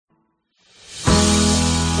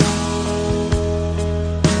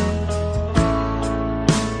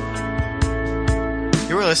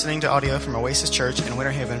listening to audio from Oasis Church in Winter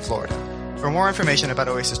Haven, Florida. For more information about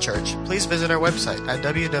Oasis Church, please visit our website at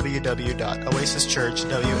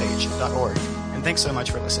www.oasischurchwh.org. And thanks so much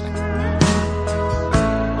for listening.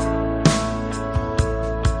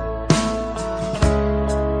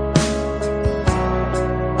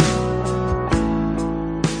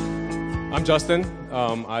 I'm Justin.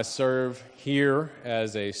 I serve here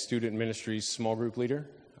as a student ministries small group leader.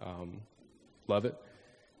 Love it.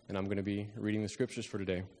 And I'm going to be reading the scriptures for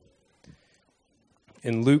today.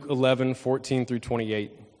 In Luke 11:14 through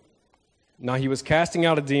 28. Now he was casting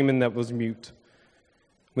out a demon that was mute.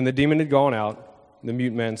 When the demon had gone out, the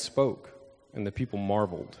mute man spoke, and the people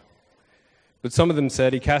marveled. But some of them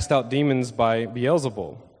said, he cast out demons by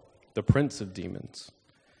Beelzebul, the prince of demons.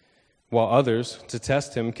 While others, to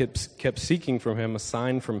test him, kept seeking from him a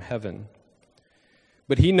sign from heaven.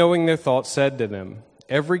 But he, knowing their thoughts, said to them,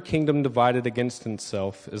 every kingdom divided against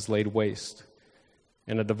itself is laid waste,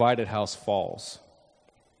 and a divided house falls.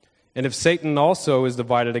 And if Satan also is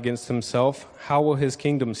divided against himself, how will his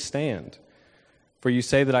kingdom stand? For you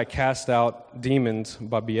say that I cast out demons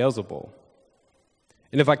by Beelzebul.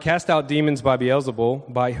 And if I cast out demons by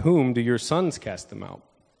Beelzebul, by whom do your sons cast them out?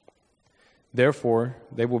 Therefore,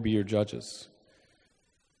 they will be your judges.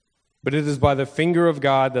 But it is by the finger of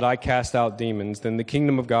God that I cast out demons, then the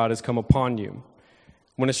kingdom of God has come upon you.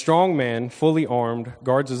 When a strong man, fully armed,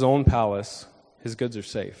 guards his own palace, his goods are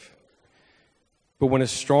safe. But when a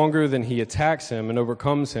stronger than he attacks him and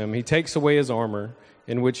overcomes him, he takes away his armor,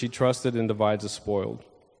 in which he trusted, and divides the spoiled.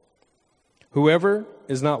 Whoever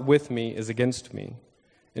is not with me is against me,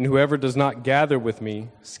 and whoever does not gather with me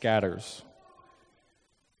scatters.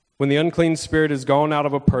 When the unclean spirit is gone out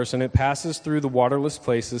of a person, it passes through the waterless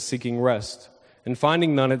places seeking rest, and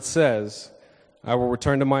finding none, it says, I will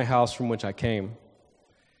return to my house from which I came.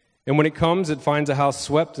 And when it comes, it finds a house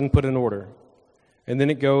swept and put in order. And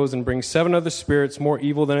then it goes and brings 7 other spirits more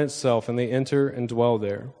evil than itself, and they enter and dwell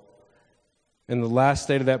there. And the last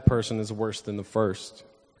state of that person is worse than the first.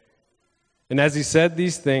 And as he said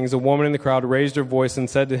these things, a woman in the crowd raised her voice and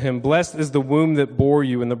said to him, blessed is the womb that bore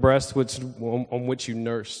you and the breast on which you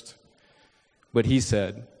nursed. But he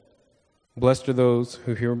said, blessed are those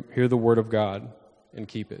who hear the word of God and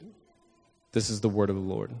keep it. This is the word of the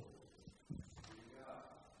Lord.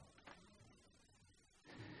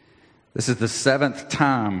 This is the 7th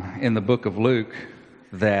time in the book of Luke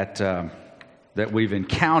that we've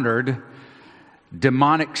encountered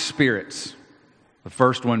demonic spirits. The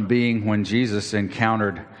first one being when Jesus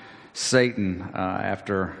encountered Satan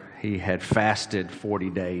after he had fasted 40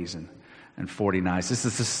 days and 40 nights. This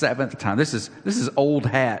is the 7th time. This is old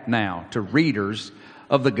hat now to readers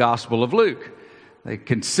of the Gospel of Luke. They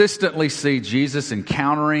consistently see Jesus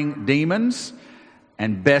encountering demons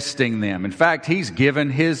and besting them. In fact, he's given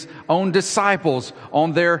his own disciples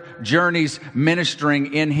on their journeys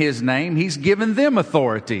ministering in his name. He's given them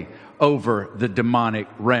authority over the demonic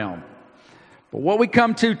realm. But what we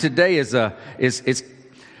come to today is a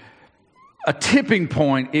tipping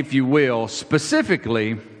point, if you will,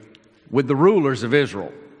 specifically with the rulers of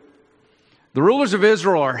Israel. The rulers of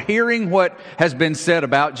Israel are hearing what has been said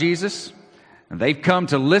about Jesus, and they've come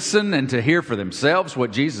to listen and to hear for themselves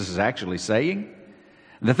what Jesus is actually saying.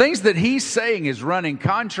 The things that he's saying is running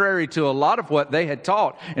contrary to a lot of what they had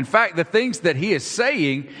taught. In fact, the things that he is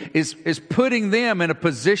saying is putting them in a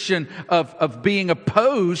position of being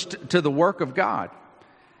opposed to the work of God.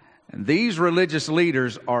 And these religious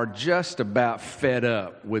leaders are just about fed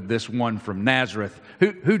up with this one from Nazareth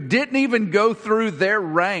who didn't even go through their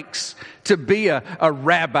ranks to be a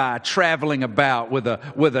rabbi traveling about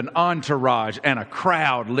with an entourage and a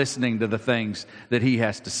crowd listening to the things that he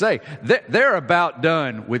has to say. They're about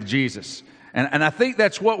done with Jesus. And I think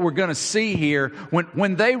that's what we're going to see here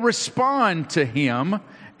when they respond to him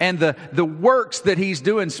and the works that he's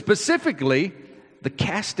doing, specifically the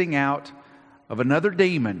casting out of another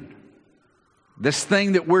demon. This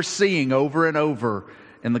thing that we're seeing over and over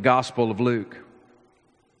in the Gospel of Luke.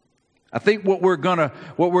 I think what we're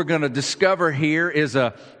gonna discover here is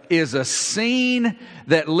a scene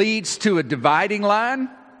that leads to a dividing line,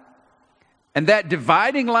 and that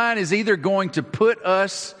dividing line is either going to put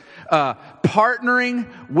us partnering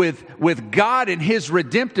with God and His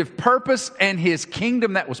redemptive purpose and His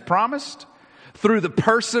kingdom that was promised through the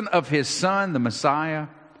person of His Son, the Messiah,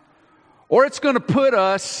 or it's going to put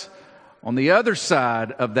us on the other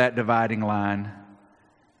side of that dividing line,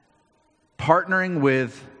 partnering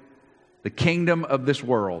with the kingdom of this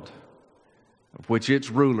world, of which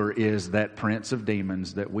its ruler is that prince of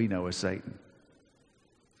demons that we know as Satan.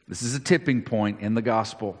 This is a tipping point in the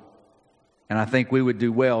gospel. And I think we would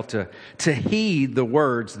do well to heed the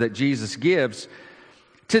words that Jesus gives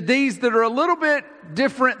to these that are a little bit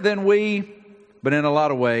different than we, but in a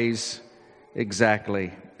lot of ways,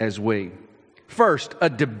 exactly as we. First, a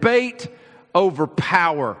debate over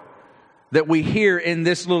power that we hear in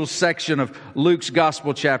this little section of Luke's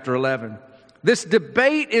Gospel, chapter 11. This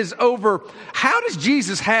debate is over how does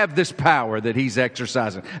Jesus have this power that he's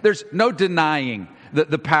exercising? There's no denying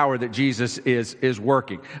the power that Jesus is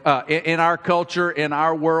working. In our culture, in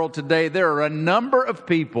our world today, there are a number of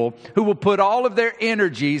people who will put all of their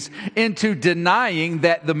energies into denying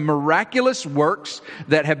that the miraculous works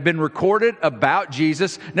that have been recorded about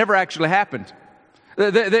Jesus never actually happened.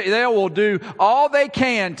 They will do all they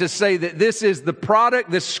can to say that this is the product,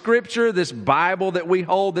 this scripture, this Bible that we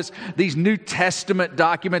hold, these New Testament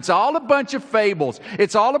documents, all a bunch of fables.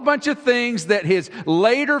 It's all a bunch of things that his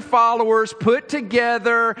later followers put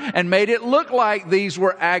together and made it look like these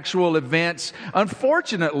were actual events.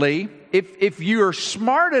 Unfortunately, if you're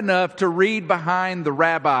smart enough to read behind the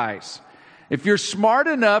rabbis, if you're smart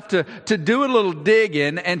enough to do a little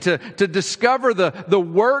digging and to discover the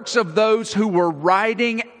works of those who were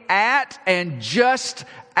writing at and just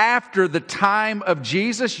after the time of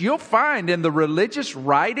Jesus, you'll find in the religious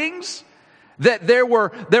writings that there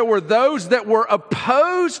were those that were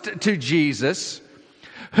opposed to Jesus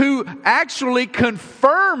who actually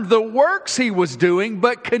confirmed the works he was doing,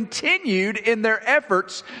 but continued in their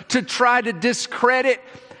efforts to try to discredit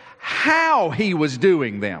how he was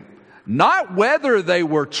doing them. Not whether they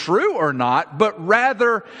were true or not, but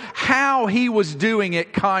rather how he was doing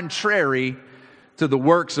it contrary to the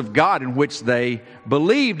works of God in which they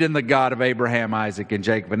believed in the God of Abraham, Isaac, and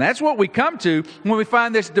Jacob. And that's what we come to when we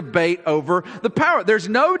find this debate over the power. There's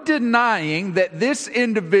no denying that this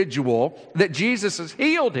individual that Jesus has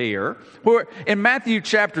healed here, where in Matthew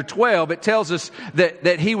chapter 12, it tells us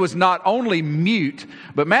that he was not only mute,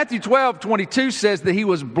 but Matthew 12:22 says that he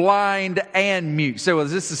was blind and mute. So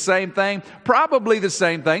is this the same thing? Probably the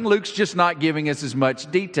same thing. Luke's just not giving us as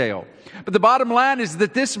much detail. But the bottom line is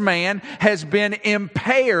that this man has been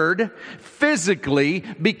impaired physically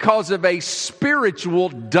because of a spiritual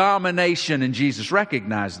domination, and Jesus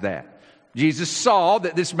recognized that. Jesus saw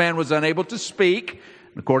that this man was unable to speak,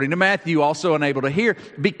 according to Matthew, also unable to hear,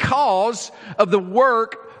 because of the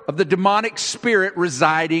work of the demonic spirit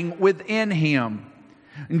residing within him.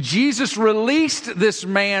 And Jesus released this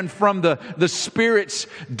man from the Spirit's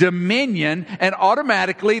dominion, and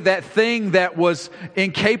automatically that thing that was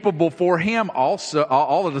incapable for him also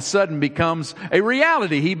all of a sudden becomes a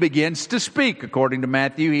reality. He begins to speak. According to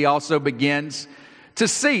Matthew, he also begins to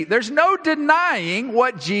see. There's no denying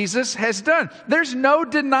what Jesus has done. There's no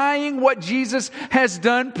denying what Jesus has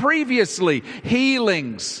done previously.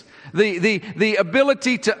 Healings. The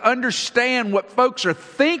ability to understand what folks are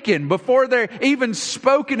thinking before they're even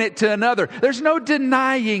spoken it to another. There's no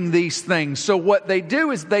denying these things. So what they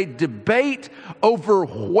do is they debate over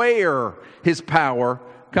where his power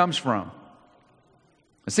comes from.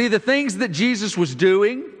 See, the things that Jesus was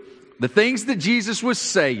doing, the things that Jesus was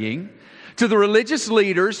saying to the religious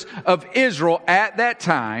leaders of Israel at that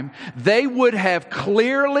time, they would have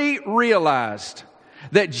clearly realized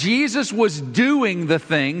that Jesus was doing the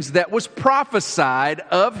things that was prophesied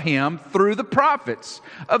of him through the prophets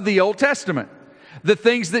of the Old Testament. The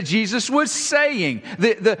things that Jesus was saying,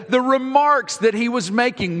 the remarks that he was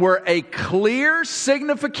making were a clear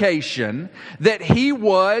signification that he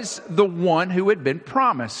was the one who had been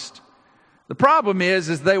promised. The problem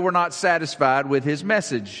is they were not satisfied with his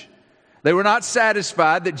message. They were not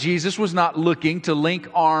satisfied that Jesus was not looking to link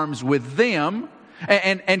arms with them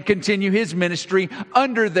and continue his ministry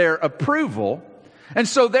under their approval. And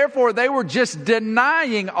so therefore they were just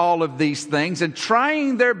denying all of these things and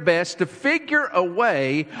trying their best to figure a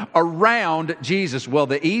way around Jesus. Well,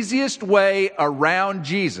 the easiest way around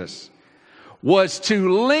Jesus was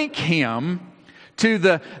to link him to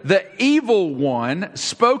the evil one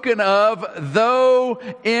spoken of, though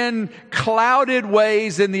in clouded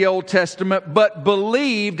ways in the Old Testament, but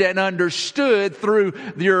believed and understood through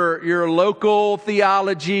your local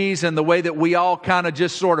theologies and the way that we all kind of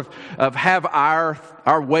just sort of have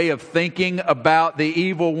our way of thinking about the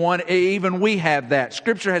evil one. Even we have that.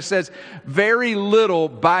 Scripture says very little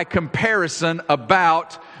by comparison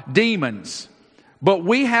about demons. But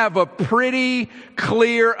we have a pretty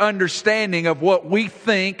clear understanding of what we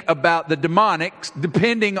think about the demonic,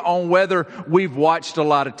 depending on whether we've watched a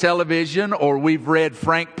lot of television or we've read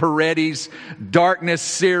Frank Peretti's Darkness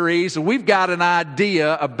series. We've got an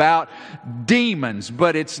idea about demons,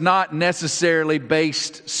 but it's not necessarily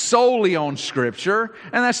based solely on Scripture.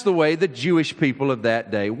 And that's the way the Jewish people of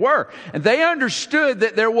that day were. And they understood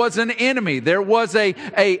that there was an enemy. There was a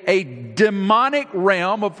demonic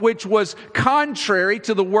realm of which was contrary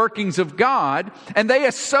to the workings of God, and they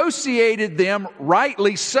associated them,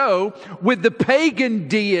 rightly so, with the pagan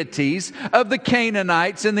deities of the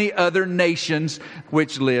Canaanites and the other nations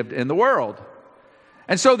which lived in the world.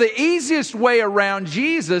 And so the easiest way around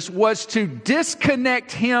Jesus was to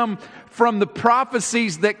disconnect him from the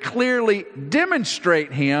prophecies that clearly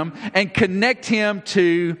demonstrate him and connect him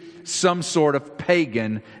to some sort of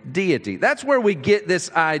pagan deity. That's where we get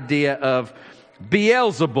this idea of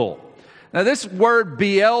Beelzebul. Now, this word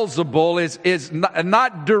Beelzebul is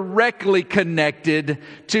not directly connected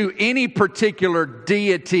to any particular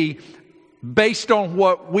deity based on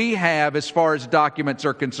what we have as far as documents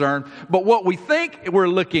are concerned. But what we think we're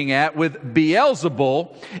looking at with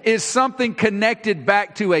Beelzebul is something connected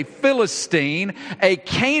back to a Philistine, a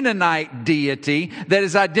Canaanite deity that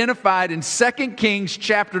is identified in 2 Kings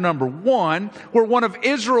chapter number 1, where one of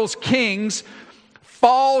Israel's kings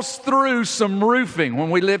falls through some roofing. When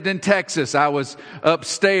we lived in Texas, I was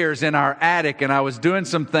upstairs in our attic and I was doing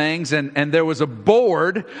some things, and there was a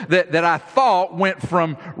board that I thought went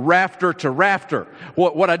from rafter to rafter.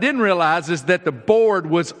 What I didn't realize is that the board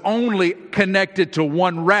was only connected to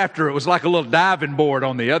one rafter. It was like a little diving board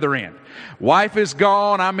on the other end. Wife is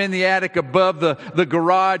gone. I'm in the attic above the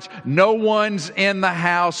garage. No one's in the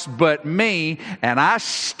house but me. And I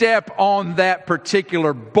step on that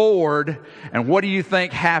particular board. And what do you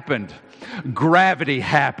think happened? Gravity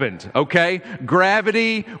happened, okay?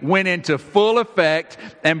 Gravity went into full effect.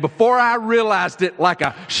 And before I realized it, like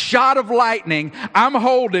a shot of lightning, I'm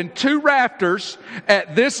holding two rafters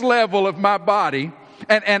at this level of my body.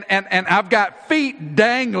 And I've got feet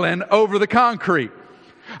dangling over the concrete.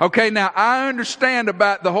 Okay, now I understand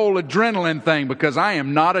about the whole adrenaline thing because I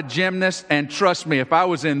am not a gymnast, and trust me, if I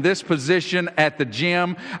was in this position at the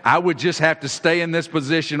gym, I would just have to stay in this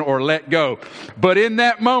position or let go. But in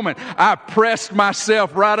that moment, I pressed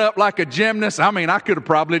myself right up like a gymnast. I mean, I could have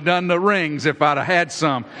probably done the rings if I'd have had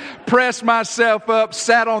some. Pressed myself up,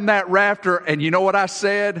 sat on that rafter, and you know what I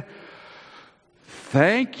said?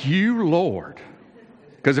 Thank you, Lord.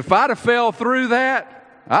 Because if I'd have fell through that,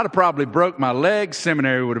 I'd have probably broke my legs.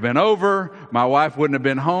 Seminary would have been over. My wife wouldn't have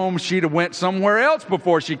been home. She'd have went somewhere else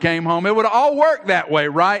before she came home. It would have all worked that way,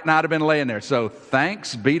 right? And I'd have been laying there. So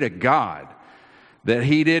thanks be to God that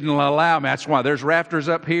he didn't allow me. That's why there's rafters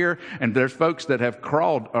up here, and there's folks that have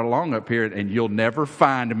crawled along up here, and you'll never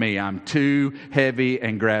find me. I'm too heavy,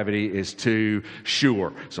 and gravity is too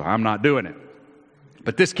sure. So I'm not doing it.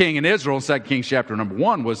 But this king in Israel, in 2 Kings chapter number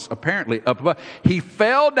 1, was apparently up above. He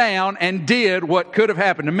fell down and did what could have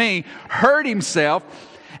happened to me, hurt himself,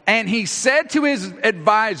 and he said to his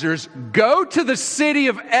advisors, go to the city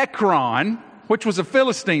of Ekron, which was a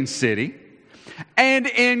Philistine city, and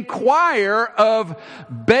inquire of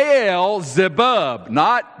Baal-zebub,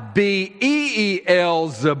 not B-E-E-L-Zebul,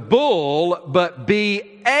 but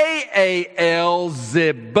B-A-A-L-Zebub,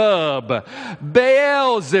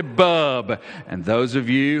 Baal-zebub. And those of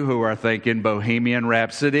you who are thinking Bohemian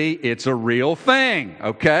Rhapsody, it's a real thing,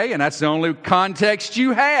 okay? And that's the only context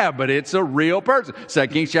you have, but it's a real person. 2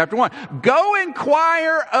 Kings chapter 1. Go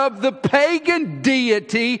inquire of the pagan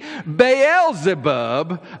deity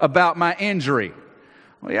Baal-zebub about my injury.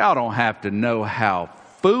 Well, y'all don't have to know how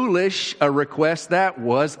foolish a request that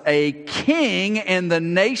was. A king in the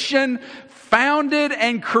nation founded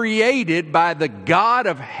and created by the God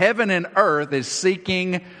of heaven and earth is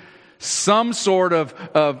seeking some sort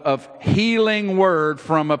of healing word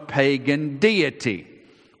from a pagan deity.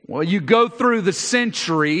 Well, you go through the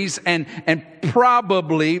centuries and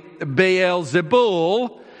probably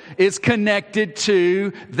Baal-zebul is connected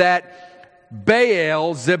to that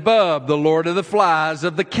Baal-zebub, the Lord of the Flies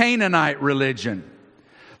of the Canaanite religion.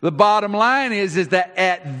 The bottom line is that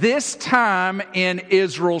at this time in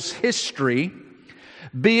Israel's history,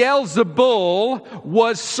 Beelzebul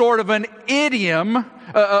was sort of an idiom,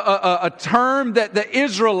 a term that the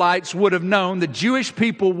Israelites would have known, the Jewish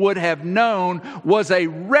people would have known, was a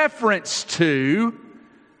reference to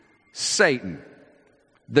Satan,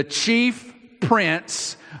 the chief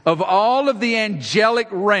prince of all of the angelic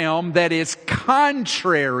realm that is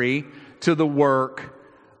contrary to the work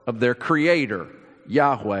of their creator,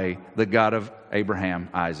 Yahweh, the God of Abraham,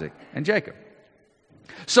 Isaac, and Jacob.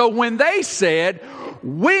 So when they said,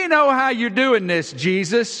 we know how you're doing this,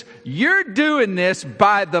 Jesus, you're doing this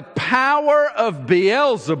by the power of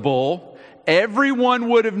Beelzebul, everyone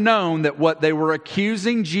would have known that what they were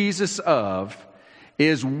accusing Jesus of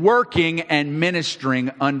is working and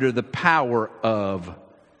ministering under the power of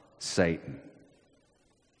Satan.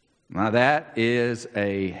 Now that is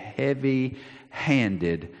a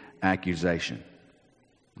heavy-handed accusation.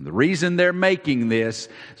 The reason they're making this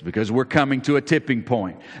is because we're coming to a tipping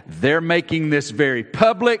point. They're making this very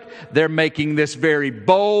public. They're making this very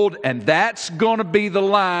bold. And that's going to be the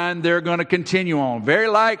line they're going to continue on. Very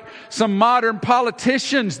like some modern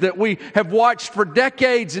politicians that we have watched for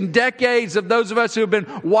decades and decades, of those of us who have been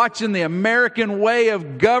watching the American way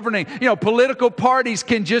of governing. You know, political parties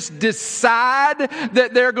can just decide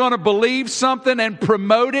that they're going to believe something and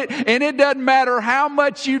promote it. And it doesn't matter how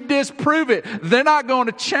much you disprove it. They're not going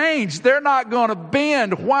to change. They're not going to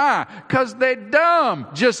bend. Why? Because they're dumb,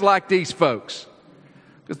 just like these folks.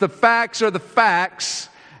 Because the facts are the facts,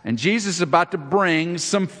 and Jesus is about to bring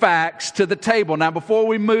some facts to the table. Now, before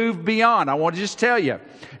we move beyond, I want to just tell you,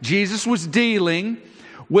 Jesus was dealing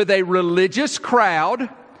with a religious crowd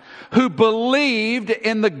who believed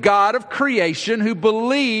in the God of creation, who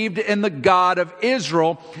believed in the God of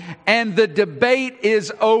Israel, and the debate is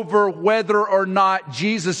over whether or not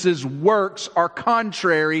Jesus' works are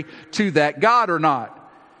contrary to that God or not.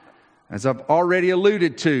 As I've already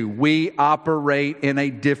alluded to, we operate in a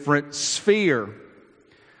different sphere.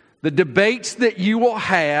 The debates that you will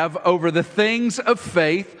have over the things of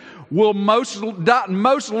faith will most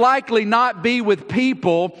likely not be with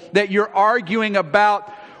people that you're arguing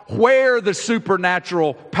about where the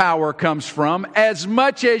supernatural power comes from, as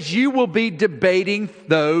much as you will be debating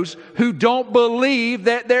those who don't believe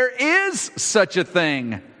that there is such a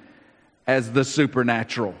thing as the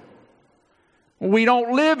supernatural. We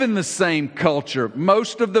don't live in the same culture.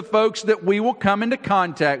 Most of the folks that we will come into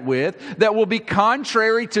contact with that will be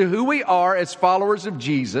contrary to who we are as followers of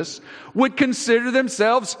Jesus would consider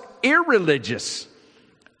themselves irreligious,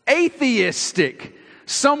 atheistic,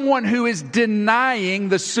 someone who is denying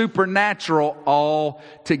the supernatural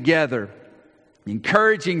altogether. The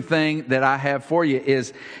encouraging thing that I have for you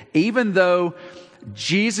is, even though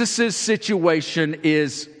Jesus' situation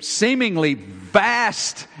is seemingly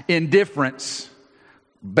vast indifference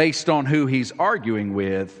based on who he's arguing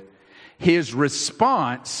with, his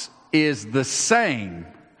response is the same,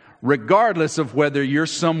 regardless of whether you're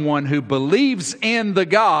someone who believes in the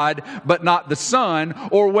God but not the Son,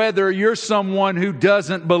 or whether you're someone who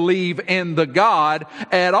doesn't believe in the God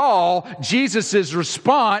at all. Jesus'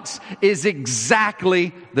 response is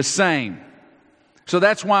exactly the same. So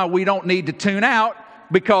that's why we don't need to tune out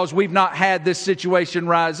because we've not had this situation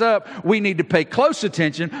rise up. We need to pay close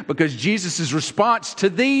attention because Jesus' response to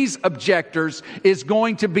these objectors is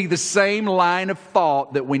going to be the same line of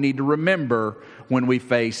thought that we need to remember when we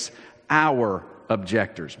face our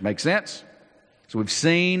objectors. Make sense? So we've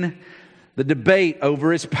seen the debate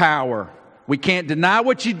over his power. We can't deny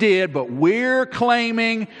what you did, but we're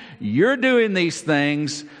claiming you're doing these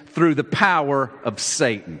things through the power of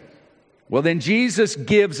Satan. Well, then Jesus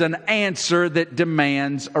gives an answer that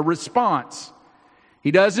demands a response.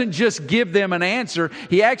 He doesn't just give them an answer.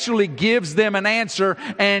 He actually gives them an answer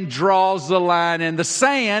and draws the line in the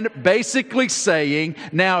sand, basically saying,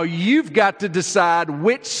 now you've got to decide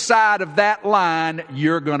which side of that line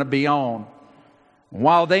you're going to be on.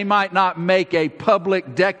 While they might not make a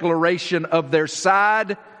public declaration of their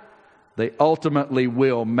side, they ultimately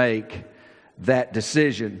will make that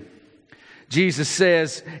decision. Jesus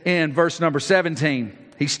says in verse number 17,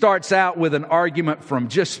 he starts out with an argument from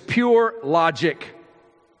just pure logic.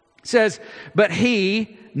 It says, but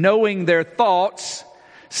he, knowing their thoughts,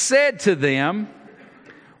 said to them,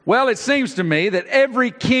 well, it seems to me that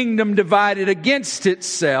every kingdom divided against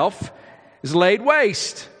itself is laid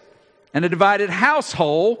waste, and a divided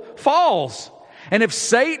household falls. And if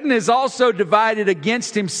Satan is also divided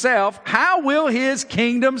against himself, how will his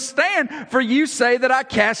kingdom stand? For you say that I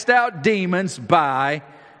cast out demons by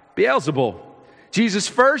Beelzebul. Jesus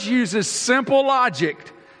first uses simple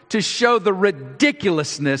logic to show the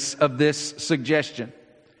ridiculousness of this suggestion.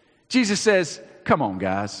 Jesus says, come on,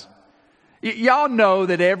 guys. Y'all know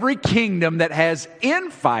that every kingdom that has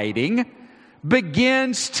infighting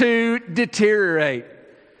begins to deteriorate.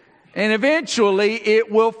 And eventually it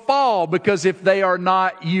will fall, because if they are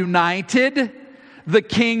not united, the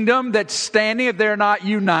kingdom that's standing, if they're not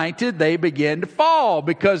united, they begin to fall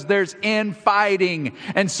because there's infighting.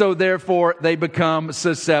 And so therefore they become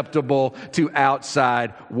susceptible to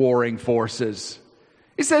outside warring forces.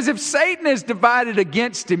 He says if Satan is divided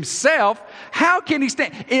against himself, how can he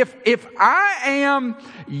stand? If I am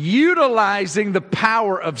utilizing the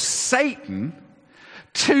power of Satan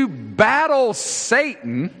to battle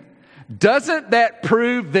Satan, doesn't that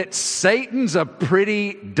prove that Satan's a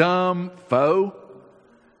pretty dumb foe?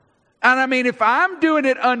 And I mean, if I'm doing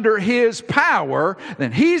it under his power,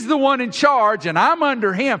 then he's the one in charge and I'm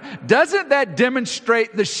under him. Doesn't that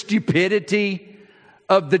demonstrate the stupidity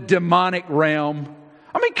of the demonic realm?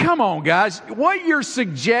 I mean, come on, guys. What you're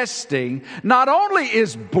suggesting not only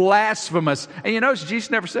is blasphemous, and you notice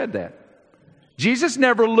Jesus never said that. Jesus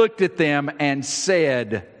never looked at them and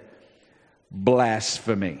said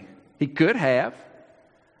blasphemy. He could have,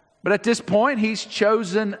 but at this point, he's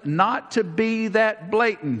chosen not to be that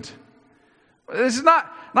blatant. This is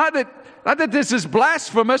not that this is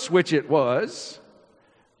blasphemous, which it was.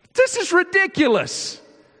 This is ridiculous.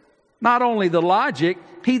 Not only the logic,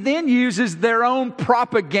 he then uses their own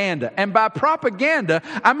propaganda. And by propaganda,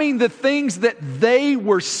 I mean the things that they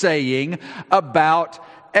were saying about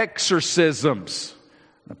exorcisms.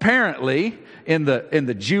 Apparently, in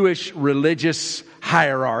the Jewish religious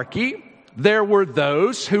hierarchy, there were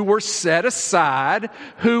those who were set aside,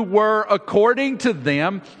 who were, according to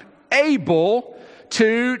them, able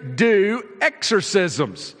to do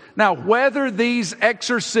exorcisms. Now, whether these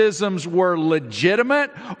exorcisms were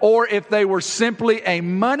legitimate or if they were simply a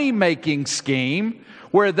money-making scheme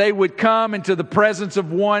where they would come into the presence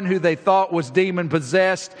of one who they thought was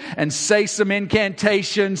demon-possessed and say some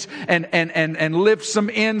incantations and lift some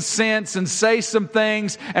incense and say some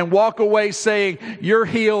things and walk away saying, "You're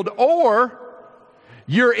healed," or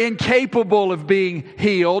 "You're incapable of being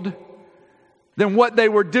healed," then what they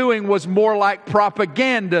were doing was more like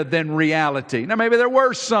propaganda than reality. Now, maybe there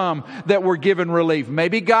were some that were given relief.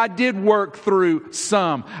 Maybe God did work through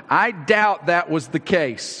some. I doubt that was the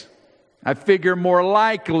case. I figure more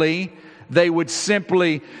likely they would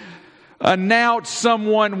simply announce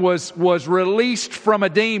someone was released from a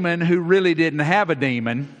demon who really didn't have a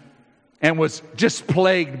demon and was just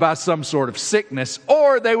plagued by some sort of sickness,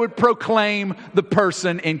 or they would proclaim the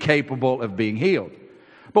person incapable of being healed.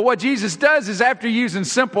 But what Jesus does is, after using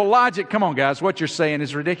simple logic, come on guys, what you're saying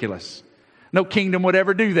is ridiculous. No kingdom would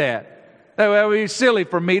ever do that. That would be silly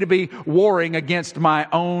for me to be warring against my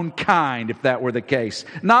own kind if that were the case.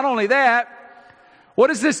 Not only that, what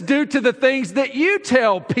does this do to the things that you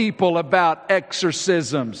tell people about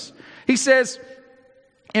exorcisms? He says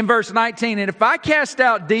in verse 19, "And if I cast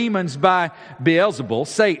out demons by Beelzebul,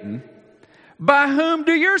 Satan, by whom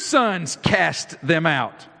do your sons cast them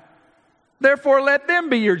out? Therefore, let them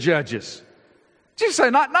be your judges." Jesus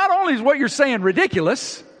said, not only is what you're saying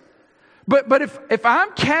ridiculous, but if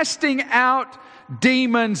I'm casting out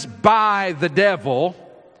demons by the devil,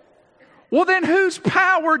 well, then whose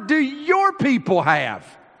power do your people have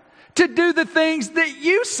to do the things that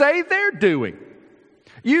you say they're doing?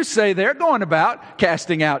 You say they're going about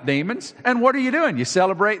casting out demons, and what are you doing? You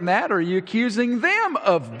celebrating that, or are you accusing them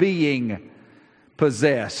of being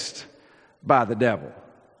possessed by the devil?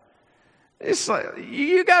 It's like,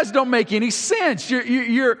 you guys don't make any sense. You're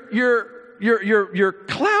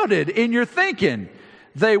clouded in your thinking.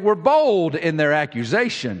 They were bold in their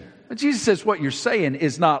accusation. But Jesus says what you're saying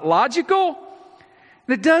is not logical.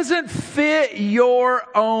 And it doesn't fit your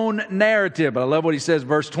own narrative. But I love what he says,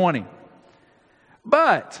 verse 20.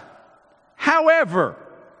 "But, however,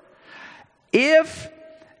 if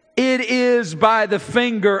it is by the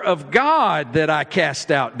finger of God that I cast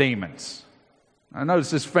out demons." I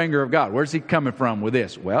notice this finger of God. Where's he coming from with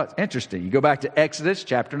this? Well, it's interesting. You go back to Exodus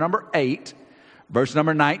chapter number 8, verse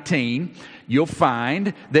number 19. You'll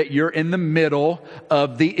find that you're in the middle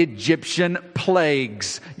of the Egyptian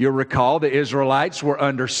plagues. You'll recall the Israelites were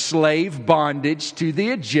under slave bondage to the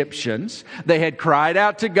Egyptians. They had cried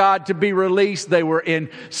out to God to be released. They were in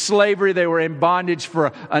slavery. They were in bondage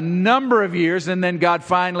for a number of years. And then God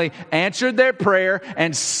finally answered their prayer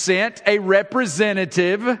and sent a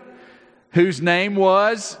representative whose name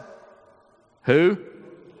was, who?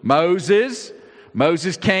 Moses.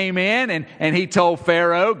 Moses came in and he told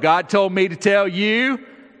Pharaoh, "God told me to tell you,"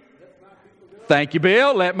 thank you,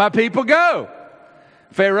 Bill, "let my people go."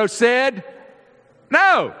 Pharaoh said,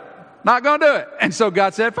 "No, not going to do it." And so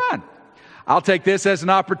God said, "Fine. I'll take this as an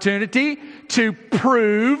opportunity to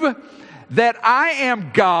prove that I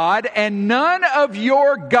am God, and none of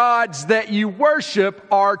your gods that you worship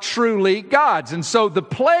are truly gods." And so the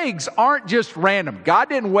plagues aren't just random. God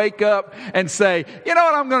didn't wake up and say, "You know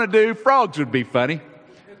what I'm going to do? Frogs would be funny.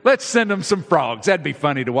 Let's send them some frogs. That'd be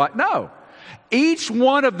funny to watch." No. Each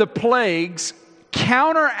one of the plagues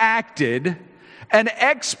counteracted an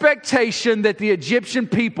expectation that the Egyptian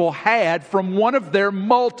people had from one of their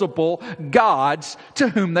multiple gods to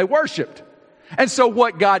whom they worshiped. And so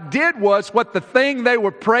what God did was, what the thing they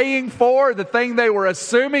were praying for, the thing they were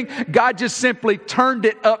assuming, God just simply turned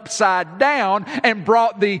it upside down and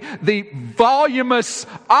brought the voluminous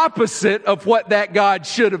opposite of what that God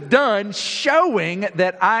should have done, showing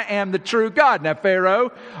that I am the true God. Now,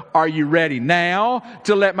 Pharaoh, are you ready now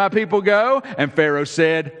to let my people go? And Pharaoh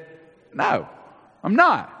said, "No, I'm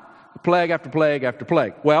not." Plague after plague after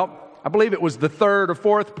plague. Well, I believe it was the third or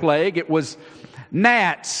fourth plague. It was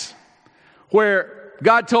gnats, where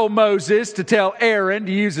God told Moses to tell Aaron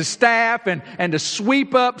to use a staff and to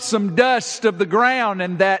sweep up some dust of the ground,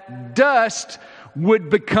 and that dust would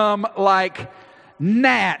become like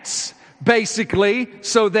gnats, basically,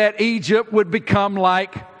 so that Egypt would become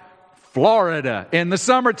like Florida in the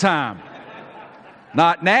summertime.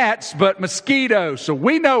 Not gnats, but mosquitoes. So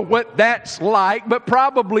we know what that's like, but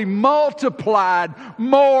probably multiplied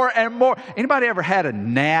more and more. Anybody ever had a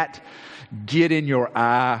gnat get in your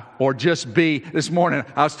eye, or just be? This morning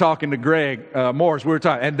I was talking to Greg Morris. We were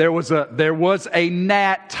talking, and there was a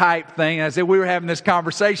gnat type thing. As we were having this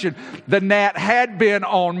conversation, the gnat had been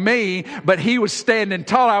on me, but he was standing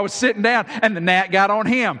tall. I was sitting down, and the gnat got on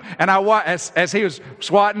him. And as he was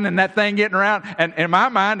swatting and that thing getting around, and in my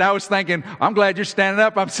mind I was thinking, I'm glad you're standing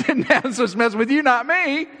up. I'm sitting down, so it's messing with you, not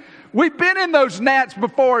me. We've been in those gnats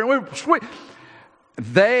before, and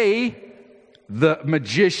the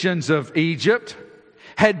magicians of Egypt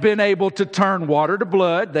had been able to turn water to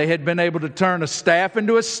blood. They had been able to turn a staff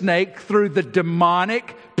into a snake through the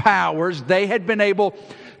demonic powers. They had been able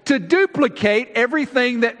to duplicate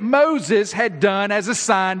everything that Moses had done as a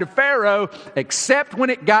sign to Pharaoh, except when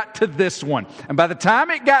it got to this one. And by the time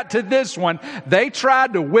it got to this one, they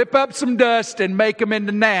tried to whip up some dust and make them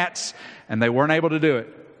into gnats, and they weren't able to do it.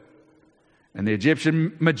 And the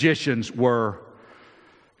Egyptian magicians were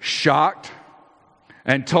shocked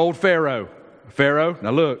and told Pharaoh, now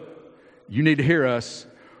look, you need to hear us.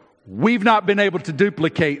 We've not been able to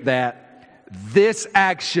duplicate that. This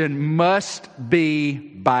action must be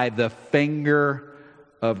by the finger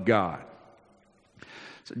of God.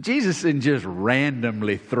 So Jesus isn't just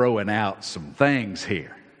randomly throwing out some things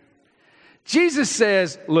here. Jesus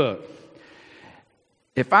says, look,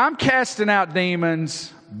 if I'm casting out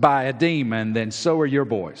demons by a demon, then so are your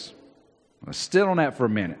boys. Let's sit on that for a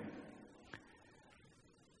minute.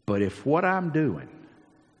 But if what I'm doing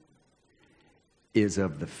is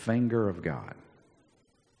of the finger of God,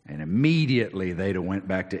 and immediately they'd have went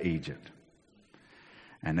back to Egypt.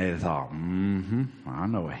 And they'd have thought, I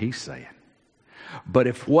know what he's saying. But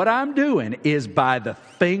if what I'm doing is by the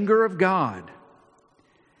finger of God,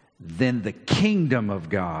 then the kingdom of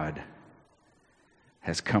God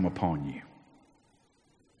has come upon you.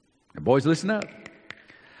 Now, boys, listen up.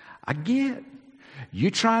 I get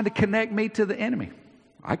you trying to connect me to the enemy.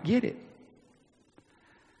 I get it.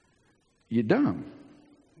 You're dumb.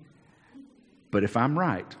 But if I'm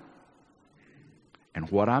right, and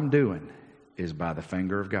what I'm doing is by the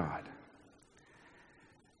finger of God,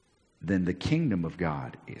 then the kingdom of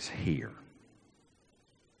God is here.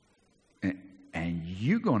 And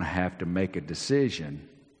you're going to have to make a decision,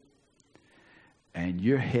 and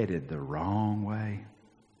you're headed the wrong way.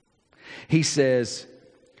 He says,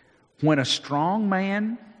 when a strong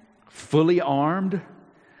man, fully armed,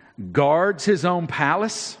 guards his own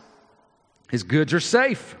palace, his goods are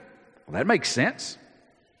safe. Well, that makes sense.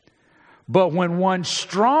 But when one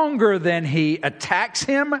stronger than he attacks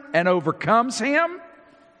him and overcomes him,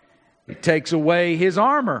 he takes away his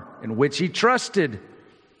armor in which he trusted,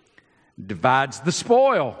 divides the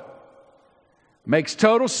spoil. Makes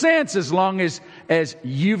total sense as long as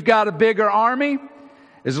you've got a bigger army,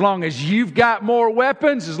 as long as you've got more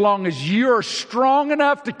weapons, as long as you're strong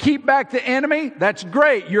enough to keep back the enemy, that's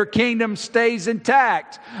great. Your kingdom stays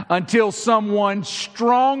intact until someone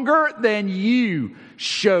stronger than you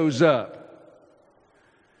shows up.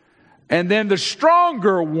 And then the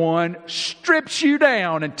stronger one strips you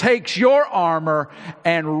down and takes your armor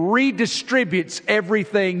and redistributes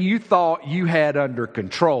everything you thought you had under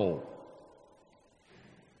control.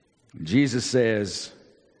 Jesus says,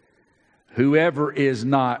 whoever is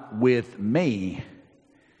not with me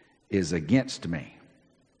is against me.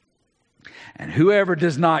 And whoever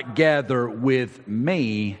does not gather with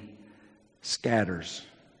me scatters.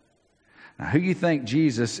 Now, who you think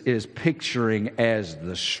Jesus is picturing as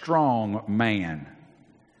the strong man?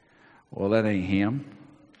 Well, that ain't him.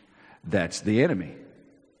 That's the enemy.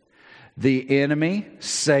 The enemy,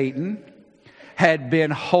 Satan, had been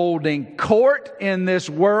holding court in this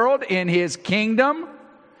world, in his kingdom,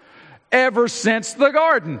 ever since the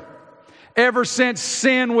garden. Ever since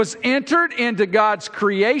sin was entered into God's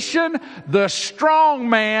creation, the strong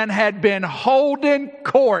man had been holding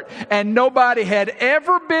court, and nobody had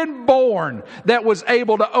ever been born that was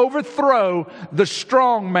able to overthrow the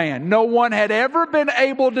strong man. No one had ever been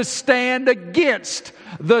able to stand against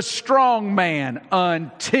the strong man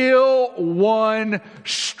until one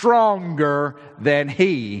stronger than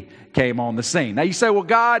he came on the scene. Now you say, well,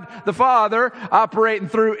 God the Father operating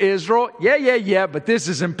through Israel. Yeah, but this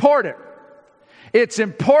is important. It's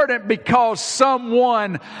important because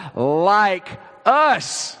someone like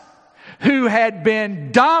us, who had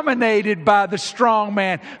been dominated by the strong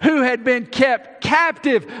man, who had been kept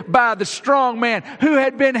captive by the strong man, who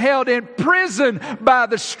had been held in prison by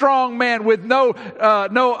the strong man with no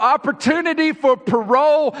opportunity for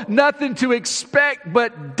parole, nothing to expect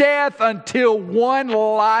but death, until one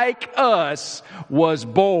like us was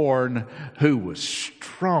born who was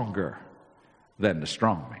stronger than the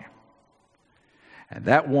strong man. And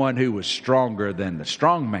that one who was stronger than the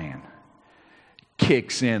strong man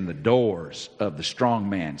kicks in the doors of the strong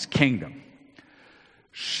man's kingdom,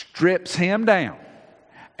 strips him down,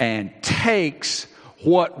 and takes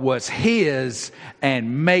what was his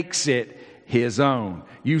and makes it his own.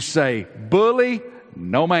 You say, bully?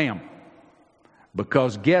 No, ma'am.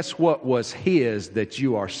 Because guess what was his that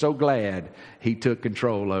you are so glad he took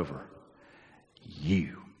control over?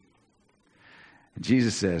 You.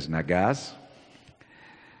 Jesus says, now guys,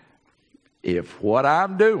 if what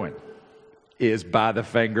I'm doing is by the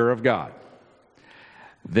finger of God,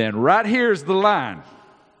 then right here's the line.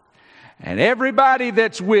 And everybody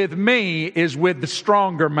that's with me is with the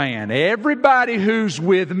stronger man. Everybody who's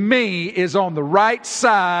with me is on the right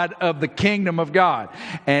side of the kingdom of God.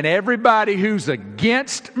 And everybody who's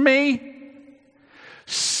against me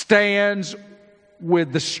stands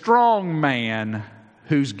with the strong man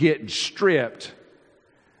who's getting stripped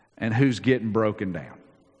and who's getting broken down.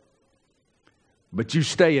 But you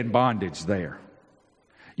stay in bondage there.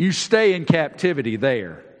 You stay in captivity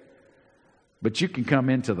there. But you can come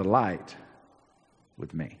into the light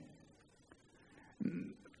with me.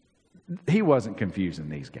 He wasn't confusing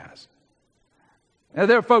these guys. Now,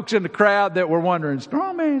 there are folks in the crowd that were wondering,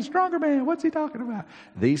 strong man, stronger man, what's he talking about?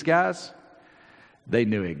 These guys, they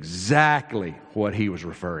knew exactly what he was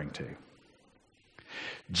referring to.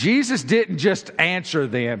 Jesus didn't just answer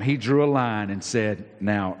them. He drew a line and said,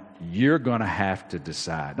 now, you're going to have to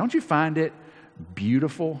decide. Don't you find it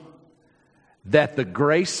beautiful that the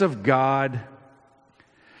grace of God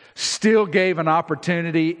still gave an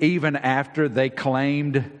opportunity even after they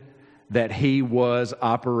claimed that he was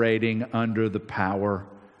operating under the power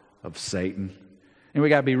of Satan? And we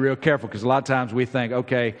got to be real careful, because a lot of times we think,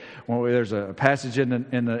 okay, well, there's a passage in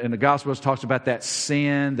the Gospels talks about that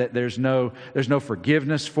sin that there's no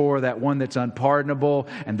forgiveness for, that one that's unpardonable,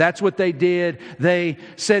 and that's what they did. They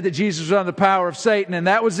said that Jesus was under the power of Satan, and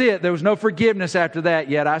that was it. There was no forgiveness after that.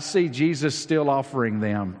 Yet I see Jesus still offering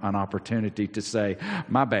them an opportunity to say,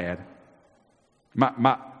 my bad.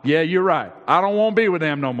 Yeah, you're right. I don't want to be with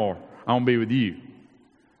them no more. I want to be with you.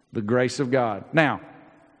 The grace of God. Now,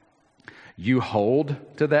 you hold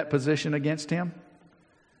to that position against him,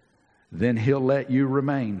 then he'll let you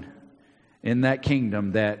remain in that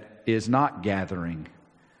kingdom that is not gathering,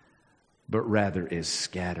 but rather is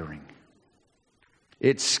scattering.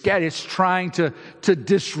 It's trying to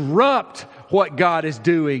disrupt what God is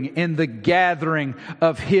doing in the gathering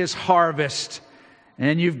of his harvest.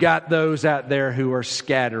 And you've got those out there who are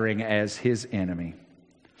scattering as his enemy.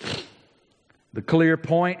 The clear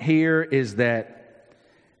point here is that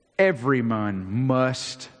everyone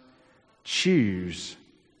must choose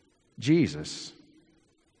Jesus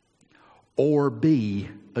or be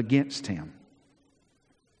against him.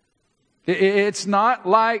 It's not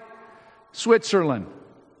like Switzerland,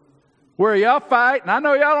 where y'all fight, and I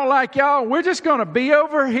know y'all don't like y'all. We're just going to be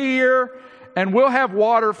over here, and we'll have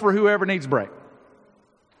water for whoever needs a break.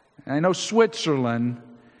 And I know Switzerland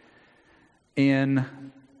in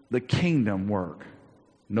the kingdom work.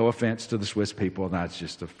 No offense to the Swiss people, that's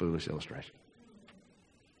just a foolish illustration.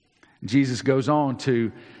 Jesus goes on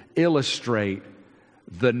to illustrate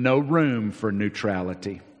the no room for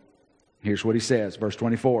neutrality. Here's what he says, verse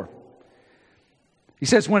 24. He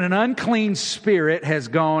says, when an unclean spirit has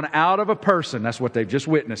gone out of a person, that's what they've just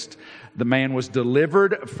witnessed. The man was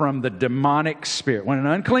delivered from the demonic spirit. When an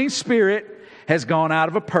unclean spirit has gone out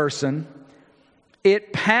of a person,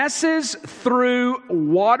 it passes through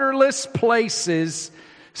waterless places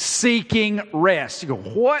seeking rest. You go,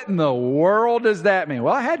 what in the world does that mean?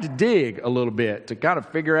 Well, I had to dig a little bit to kind of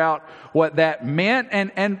figure out what that meant.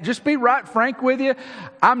 And just be right frank with you,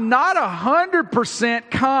 I'm not 100%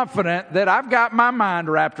 confident that I've got my mind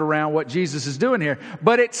wrapped around what Jesus is doing here.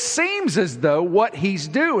 But it seems as though what he's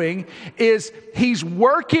doing is he's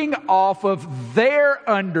working off of their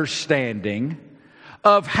understanding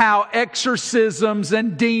of how exorcisms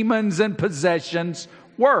and demons and possessions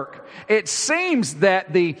work. It seems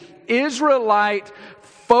that the Israelite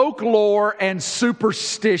folklore and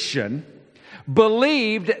superstition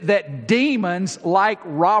believed that demons, like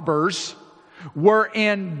robbers, were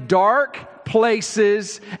in dark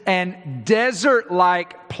places and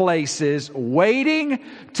desert-like places, waiting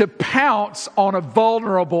to pounce on a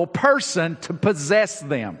vulnerable person to possess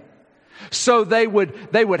them. So they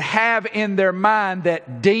would have in their mind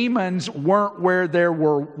that demons weren't where there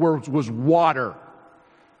was water.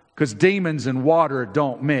 Because demons and water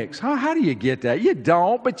don't mix. How do you get that? You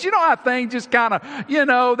don't. But you know how things just kind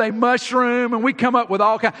of, they mushroom and we come up with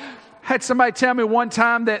all kinds. Had somebody tell me one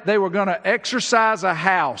time that they were going to exorcise a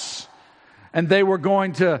house. And they were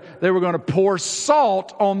going to pour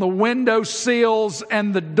salt on the window sills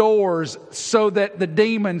and the doors so that the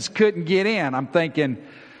demons couldn't get in. I'm thinking,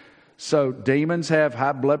 so demons have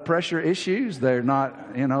high blood pressure issues. They're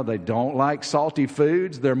not, they don't like salty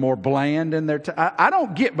foods. They're more bland in their I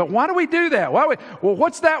don't get, but why do we do that? Well,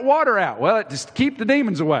 what's that water out? Well, it just keep the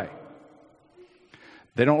demons away.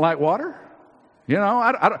 They don't like water?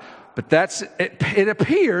 I don't, but that's, it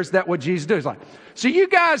appears that what Jesus does. Like, so you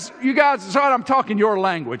guys, so I'm talking your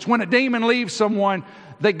language. When a demon leaves someone,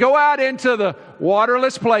 they go out into the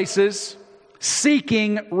waterless places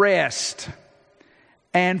seeking rest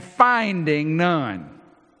and finding none.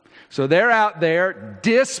 So they're out there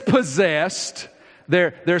dispossessed.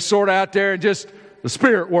 They're sort of out there in just the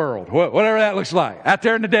spirit world, whatever that looks like, out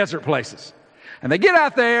there in the desert places. And they get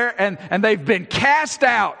out there and they've been cast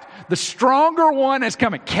out. The stronger one has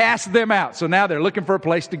come and cast them out. So now they're looking for a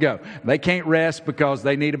place to go. They can't rest because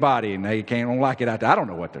they need a body and they don't like it out there. I don't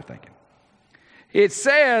know what they're thinking. It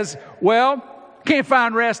says, well, can't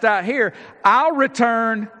find rest out here. I'll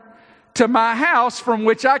return to my house from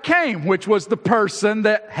which I came, which was the person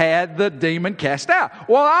that had the demon cast out.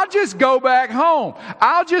 Well, I'll just go back home.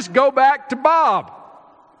 I'll just go back to Bob.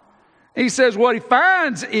 He says what he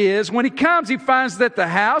finds is, when he comes, he finds that the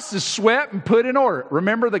house is swept and put in order.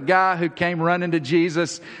 Remember the guy who came running to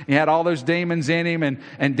Jesus? He had all those demons in him,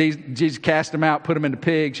 and Jesus cast them out, put them into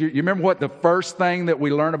pigs. You remember what the first thing that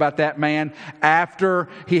we learn about that man after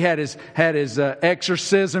he had his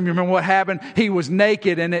exorcism? You remember what happened? He was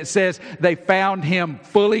naked, and it says they found him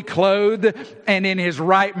fully clothed and in his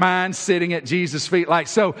right mind, sitting at Jesus' feet.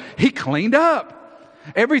 So he cleaned up.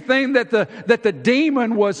 Everything that the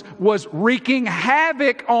demon was wreaking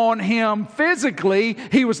havoc on him physically,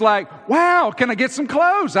 he was like, wow, can I get some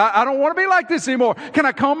clothes? I don't want to be like this anymore. Can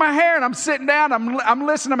I comb my hair? And I'm sitting down, I'm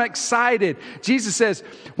listening, I'm excited. Jesus says,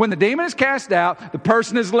 when the demon is cast out, the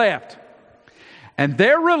person is left. And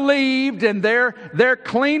they're relieved and they're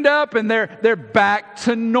cleaned up and they're back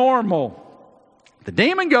to normal. The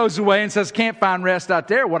demon goes away and says, can't find rest out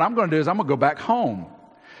there. What I'm going to do is I'm going to go back home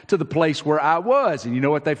to the place where I was. And you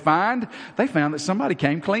know what they find? They found that somebody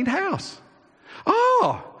came, cleaned house.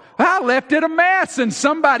 Oh, I left it a mess and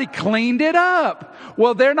somebody cleaned it up.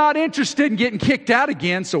 Well, they're not interested in getting kicked out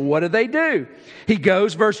again, so what do? He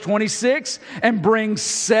goes, verse 26, and brings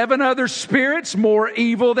 7 other spirits more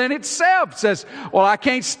evil than itself. Says, well, I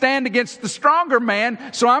can't stand against the stronger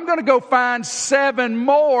man, so I'm going to go find 7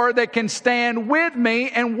 more that can stand with me.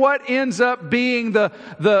 And what ends up being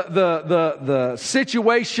the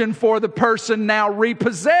situation for the person now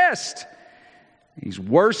repossessed? He's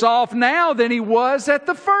worse off now than he was at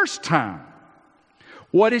the first time.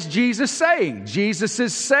 What is Jesus saying? Jesus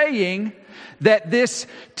is saying that this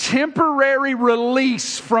temporary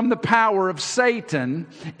release from the power of Satan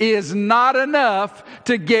is not enough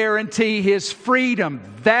to guarantee his freedom.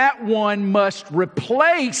 That one must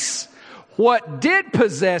replace what did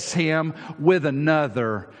possess him with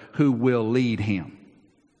another who will lead him.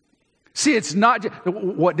 See, it's not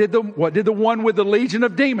what did the one with the legion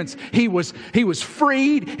of demons? He was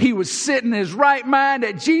freed. He was sitting in his right mind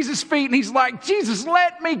at Jesus' feet, and he's like, Jesus,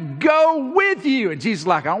 let me go with you. And Jesus is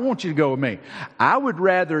like, I don't want you to go with me. I would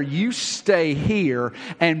rather you stay here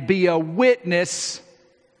and be a witness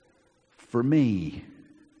for me,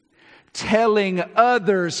 telling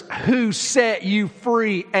others who set you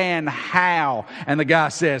free and how. And the guy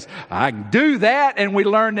says, I can do that. And we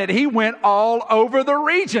learn that he went all over the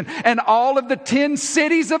region, and all of the 10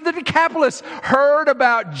 cities of the Decapolis heard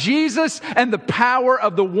about Jesus and the power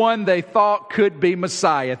of the one they thought could be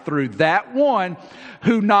Messiah through that one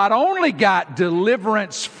who not only got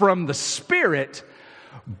deliverance from the Spirit,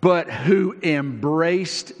 but who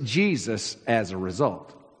embraced Jesus as a result.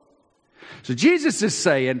 So Jesus is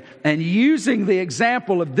saying, and using the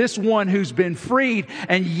example of this one who's been freed,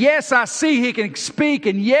 and yes, I see he can speak,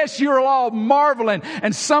 and yes, you're all marveling,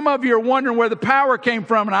 and some of you are wondering where the power came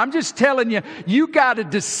from, and I'm just telling you, you got to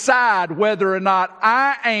decide whether or not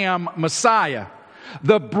I am Messiah,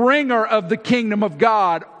 the bringer of the kingdom of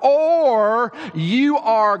God, or you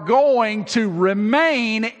are going to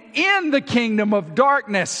remain in the kingdom of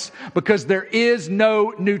darkness, because there is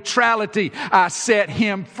no neutrality. I set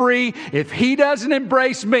him free. If he doesn't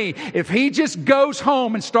embrace me, if he just goes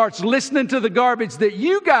home and starts listening to the garbage that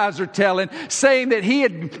you guys are telling, saying that he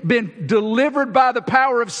had been delivered by the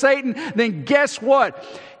power of Satan, then guess what?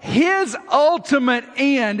 His ultimate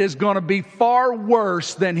end is going to be far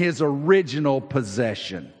worse than his original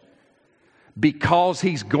possession. Because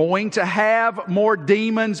he's going to have more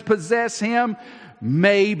demons possess him?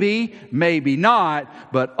 Maybe, maybe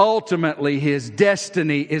not, but ultimately his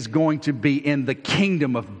destiny is going to be in the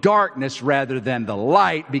kingdom of darkness rather than the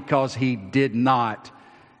light, because he did not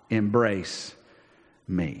embrace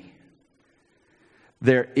me.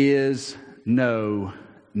 There is no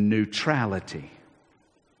neutrality.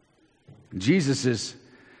 Jesus is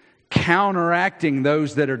counteracting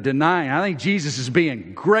those that are denying. I think Jesus is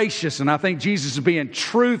being gracious, and I think Jesus is being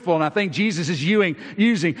truthful, and I think Jesus is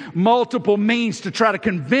using multiple means to try to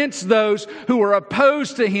convince those who are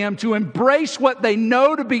opposed to him to embrace what they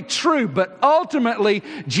know to be true. But ultimately,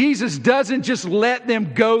 Jesus doesn't just let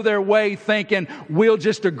them go their way thinking, we'll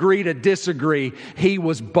just agree to disagree. He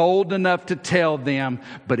was bold enough to tell them,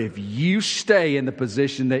 but if you stay in the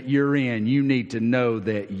position that you're in, you need to know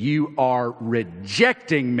that you are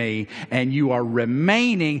rejecting me, and you are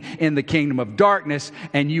remaining in the kingdom of darkness,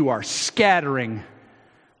 and you are scattering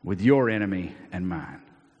with your enemy and mine.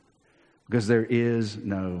 Because there is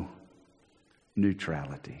no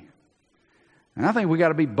neutrality. And I think we got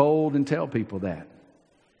to be bold and tell people that.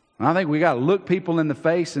 And I think we got to look people in the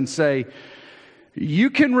face and say,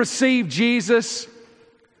 you can receive Jesus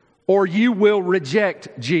or you will reject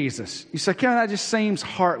Jesus. You say, Kevin, that just seems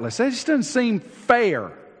heartless. That just doesn't seem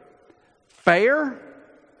fair. Fair?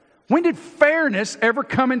 When did fairness ever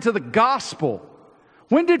come into the gospel?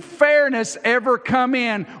 When did fairness ever come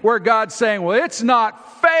in where God's saying, well, it's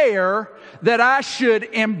not fair that I should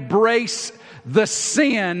embrace the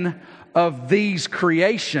sin of these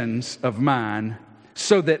creations of mine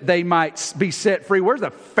so that they might be set free? Where's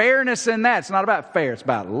the fairness in that? It's not about fair. It's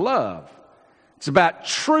about love. It's about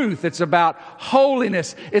truth. It's about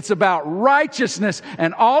holiness. It's about righteousness.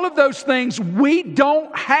 And all of those things we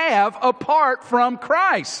don't have apart from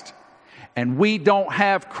Christ. And we don't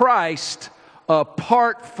have Christ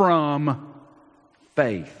apart from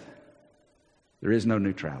faith. There is no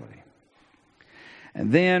neutrality.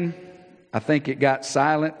 And then I think it got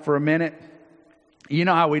silent for a minute. You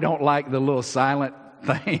know how we don't like the little silent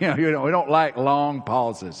thing? We don't like long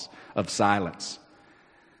pauses of silence.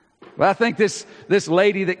 Well, I think this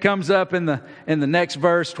lady that comes up in the next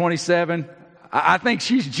verse, 27, I think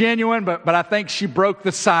she's genuine, but I think she broke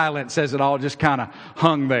the silence as it all just kind of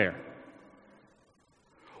hung there.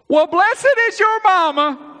 Well, blessed is your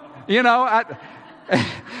mama.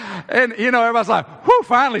 And everybody's like, whew,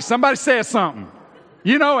 finally somebody says something.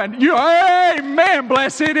 And amen,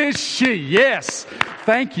 blessed is she. Yes,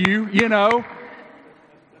 thank you,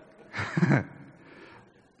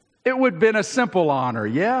 It would have been a simple honor,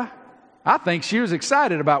 yeah? I think she was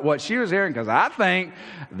excited about what she was hearing, because I think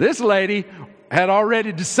this lady had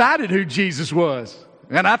already decided who Jesus was.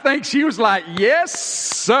 And I think she was like, yes,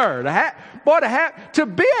 sir. To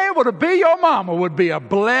be able to be your mama would be a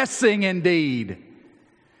blessing indeed.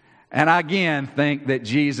 And I again think that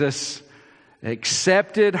Jesus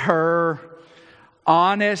accepted her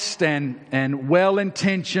honest and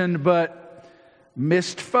well-intentioned but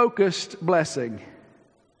misfocused blessing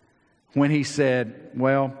when he said,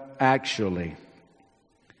 well, actually,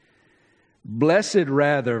 blessed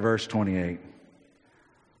rather, verse 28,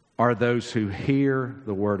 are those who hear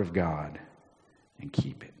the word of God and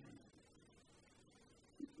keep it.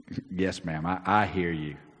 Yes, ma'am, I hear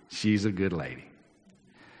you. She's a good lady.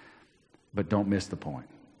 But don't miss the point.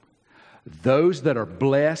 Those that are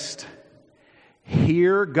blessed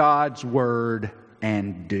hear God's word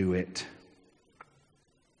and do it.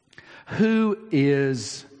 Who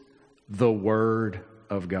is the Word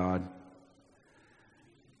of God?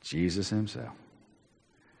 Jesus himself.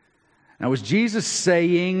 Now, was Jesus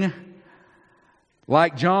saying,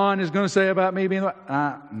 like John is going to say about me being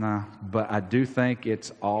no, but I do think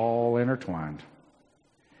it's all intertwined.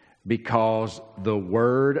 Because the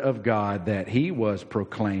Word of God that he was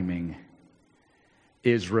proclaiming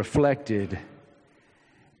is reflected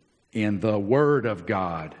in the Word of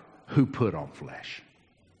God who put on flesh.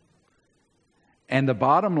 And the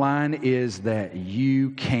bottom line is that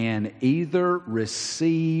you can either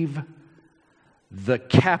receive the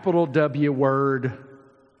capital W word,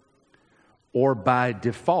 or by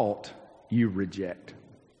default, you reject.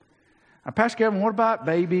 Pastor Kevin, what about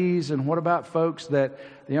babies and what about folks that,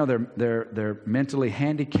 they're mentally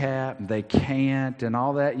handicapped and they can't and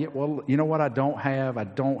all that? Well, you know what I don't have? I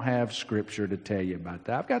don't have Scripture to tell you about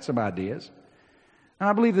that. I've got some ideas. And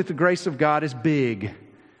I believe that the grace of God is big.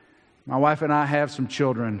 My wife and I have some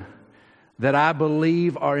children that I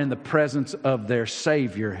believe are in the presence of their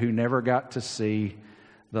Savior who never got to see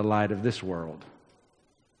the light of this world.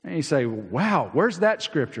 And you say, wow, where's that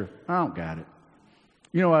Scripture? I don't got it.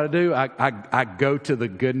 You know what I do? I go to the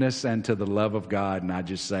goodness and to the love of God, and I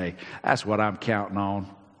just say, that's what I'm counting on.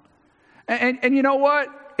 And you know what?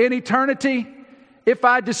 In eternity, if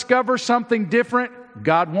I discover something different,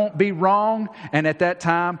 God won't be wrong, and at that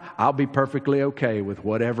time, I'll be perfectly okay with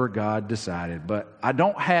whatever God decided. But I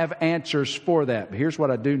don't have answers for that. But here's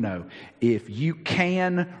what I do know. If you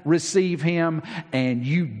can receive Him and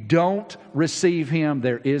you don't receive Him,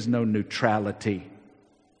 there is no neutrality.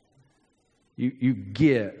 You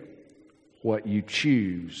get what you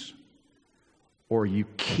choose, or you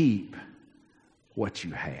keep what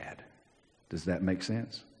you had. Does that make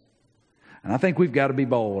sense? And I think we've got to be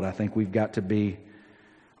bold. I think we've got to be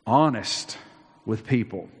honest with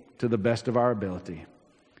people to the best of our ability,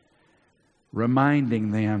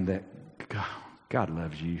 reminding them that God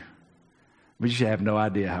loves you, but you have no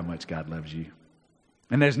idea how much God loves you.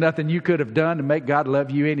 And there's nothing you could have done to make God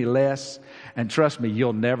love you any less. And trust me,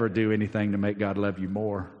 you'll never do anything to make God love you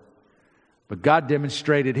more. But God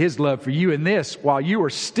demonstrated His love for you in this: while you were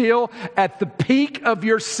still at the peak of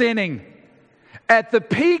your sinning, at the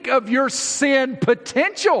peak of your sin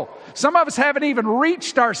potential. Some of us haven't even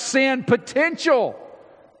reached our sin potential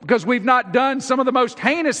because we've not done some of the most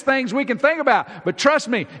heinous things we can think about. But trust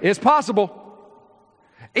me, it's possible.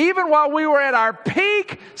 Even while we were at our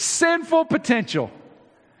peak sinful potential,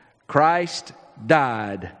 Christ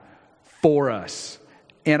died for us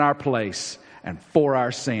in our place and for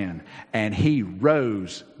our sin. And He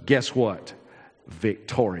rose, guess what?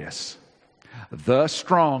 Victorious. The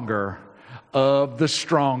stronger of the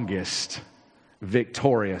strongest,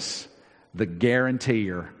 victorious, the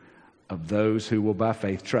guarantor of those who will by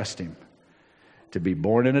faith trust Him. To be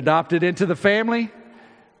born and adopted into the family,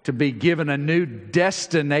 to be given a new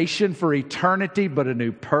destination for eternity, but a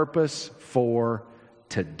new purpose for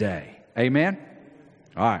today. Amen?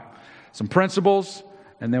 All right. Some principles,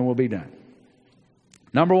 and then we'll be done.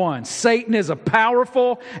 Number one, Satan is a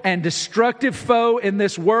powerful and destructive foe in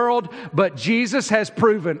this world, but Jesus has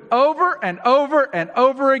proven over and over and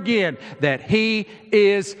over again that He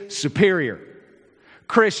is superior.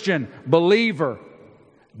 Christian, believer,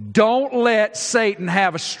 don't let Satan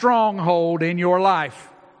have a stronghold in your life.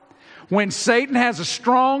 When Satan has a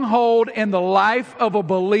stronghold in the life of a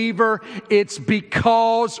believer, it's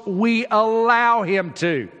because we allow him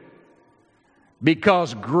to.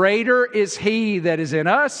 Because greater is He that is in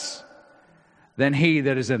us than he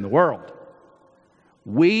that is in the world.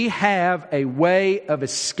 We have a way of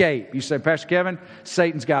escape. You say, Pastor Kevin,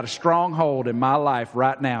 Satan's got a stronghold in my life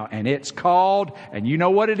right now, and it's called, and you know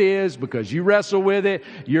what it is because you wrestle with it,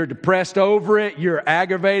 you're depressed over it, you're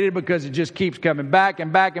aggravated because it just keeps coming back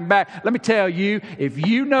and back and back. Let me tell you, if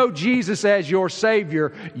you know Jesus as your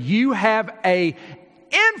Savior, you have a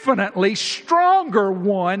infinitely stronger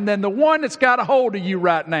one than the one that's got a hold of you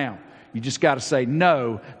right now. You just got to say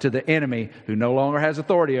no to the enemy who no longer has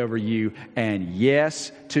authority over you, and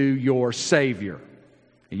yes to your Savior.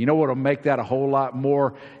 And you know what will make that a whole lot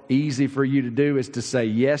more easy for you to do is to say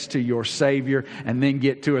yes to your Savior, and then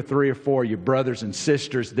get 2 or 3 or 4 of your brothers and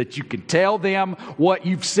sisters that you can tell them what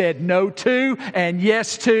you've said no to and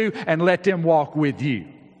yes to, and let them walk with you.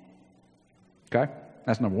 Okay?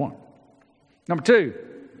 That's number one. Number two,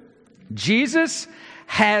 Jesus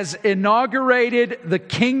has inaugurated the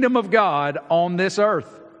kingdom of God on this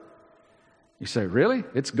earth. You say, really?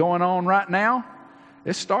 It's going on right now?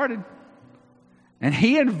 It started. And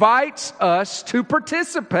He invites us to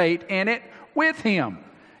participate in it with Him.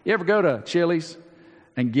 You ever go to Chili's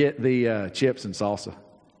and get the chips and salsa?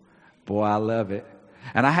 Boy, I love it.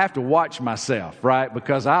 And I have to watch myself, right?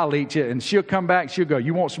 Because I'll eat it, and she'll come back, she'll go,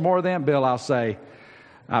 you want some more of them, Bill? I'll say,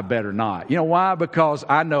 I better not. You know why? Because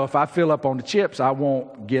I know if I fill up on the chips, I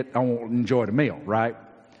won't enjoy the meal, right?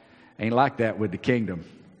 Ain't like that with the kingdom.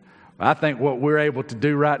 I think what we're able to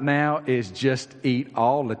do right now is just eat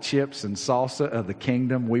all the chips and salsa of the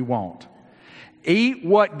kingdom we want. Eat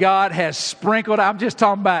what God has sprinkled. I'm just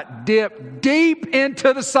talking about dip deep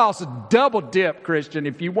into the salsa. Double dip, Christian,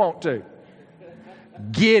 if you want to.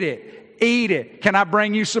 Get it. Eat it. Can I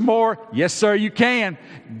bring you some more? Yes, sir, you can.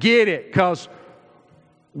 Get it, because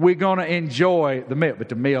we're going to enjoy the meal, but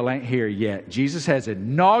the meal ain't here yet. Jesus has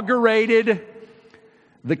inaugurated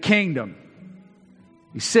the kingdom.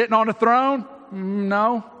 He's sitting on a throne?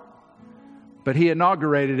 No. But he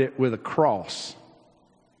inaugurated it with a cross.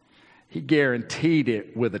 He guaranteed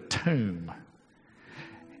it with a tomb.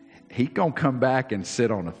 He's going to come back and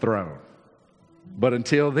sit on a throne. But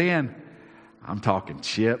until then, I'm talking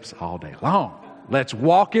chips all day long. Let's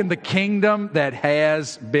walk in the kingdom that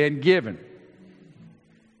has been given.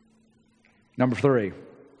 Number 3,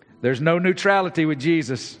 there's no neutrality with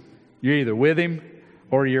Jesus. You're either with him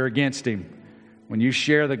or you're against him. When you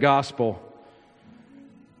share the gospel,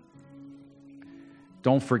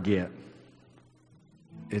 don't forget,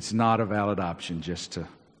 it's not a valid option just to,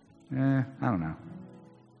 I don't know.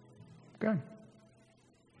 Okay.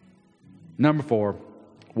 Number 4,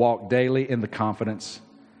 walk daily in the confidence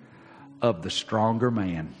of the stronger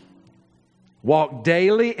man. Walk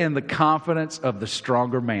daily in the confidence of the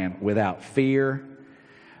stronger man without fear,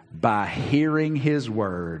 by hearing his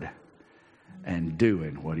word and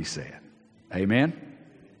doing what he said. Amen?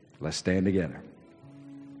 Let's stand together.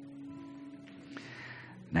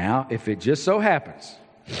 Now, if it just so happens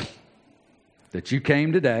that you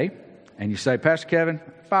came today and you say, Pastor Kevin,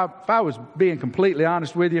 if I was being completely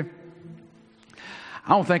honest with you, I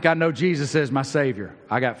don't think I know Jesus as my Savior.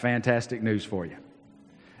 I got fantastic news for you.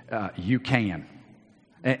 You can.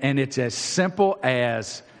 And it's as simple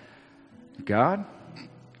as, God,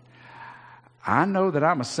 I know that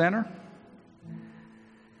I'm a sinner.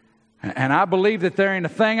 And I believe that there ain't a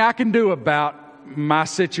thing I can do about my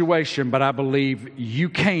situation, but I believe you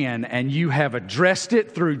can. And you have addressed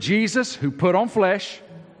it through Jesus, who put on flesh,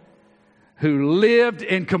 who lived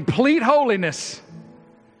in complete holiness,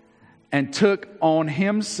 and took on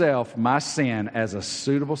himself my sin as a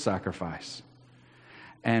suitable sacrifice.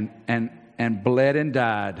 And bled and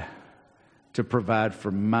died to provide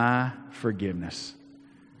for my forgiveness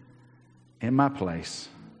in my place.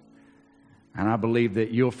 And I believe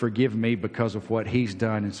that you'll forgive me because of what he's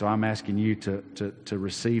done. And so I'm asking you to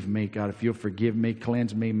receive me. God, if you'll forgive me,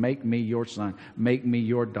 cleanse me, make me your son, make me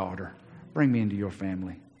your daughter. Bring me into your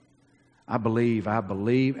family. I believe,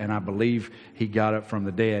 and I believe he got up from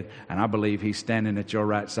the dead. And I believe he's standing at your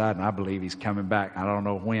right side. And I believe he's coming back. I don't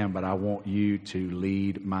know when, but I want you to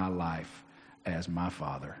lead my life as my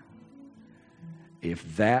Father.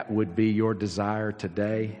 If that would be your desire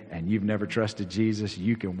today, and you've never trusted Jesus,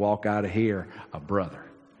 you can walk out of here a brother.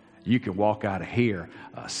 You can walk out of here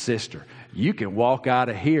a sister. You can walk out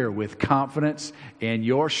of here with confidence in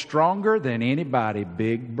your stronger than anybody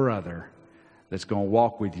big brother that's going to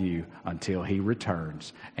walk with you until he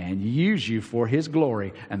returns and use you for his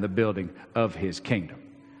glory and the building of his kingdom.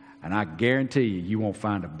 And I guarantee you, you won't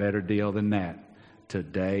find a better deal than that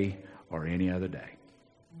today or any other day.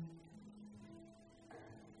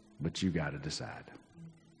 But you got to decide.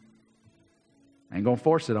 I ain't going to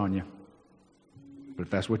force it on you. But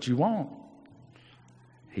if that's what you want,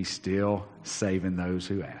 he's still saving those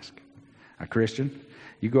who ask. Now, Christian,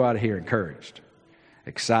 you go out of here encouraged,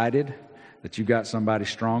 excited that you got somebody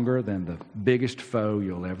stronger than the biggest foe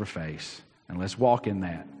you'll ever face. And let's walk in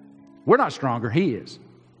that. We're not stronger, he is.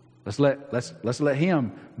 Let's let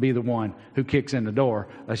him be the one who kicks in the door.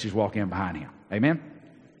 Let's just walk in behind him. Amen?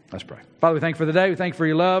 Let's pray. Father, we thank you for the day. We thank you for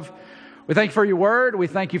your love. We thank you for your word. We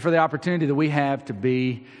thank you for the opportunity that we have to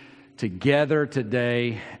be together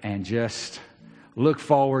today and just look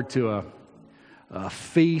forward to a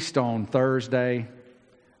feast on Thursday.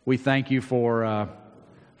 We thank you for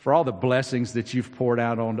all the blessings that you've poured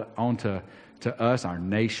out onto us, our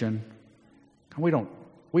nation. We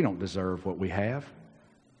don't deserve what we have,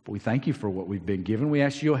 but we thank you for what we've been given. We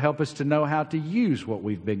ask you'll help us to know how to use what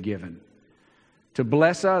we've been given, to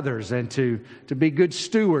bless others and to be good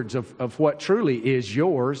stewards of what truly is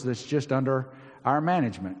yours that's just under our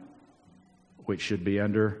management, which should be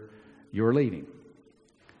under your leading.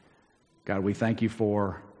 God, we thank you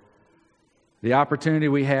for the opportunity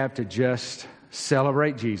we have to just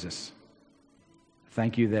celebrate Jesus.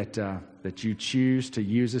 Thank you that you choose to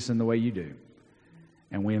use us in the way you do.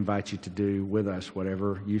 And we invite you to do with us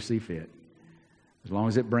whatever you see fit, as long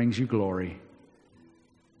as it brings you glory.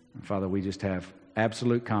 And Father, we just have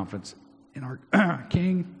absolute confidence in our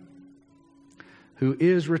King who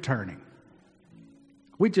is returning.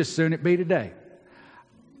 We'd just soon it be today.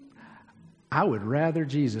 I would rather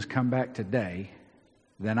Jesus come back today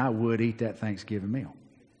than I would eat that Thanksgiving meal.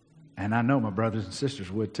 And I know my brothers and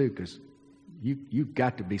sisters would too, because you've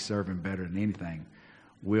got to be serving better than anything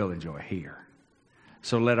we'll enjoy here.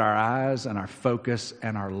 So let our eyes and our focus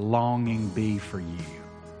and our longing be for you.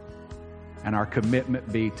 And our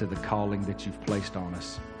commitment be to the calling that you've placed on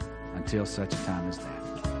us until such a time as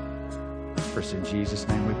that. For in Jesus'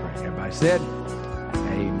 name we pray. Everybody said...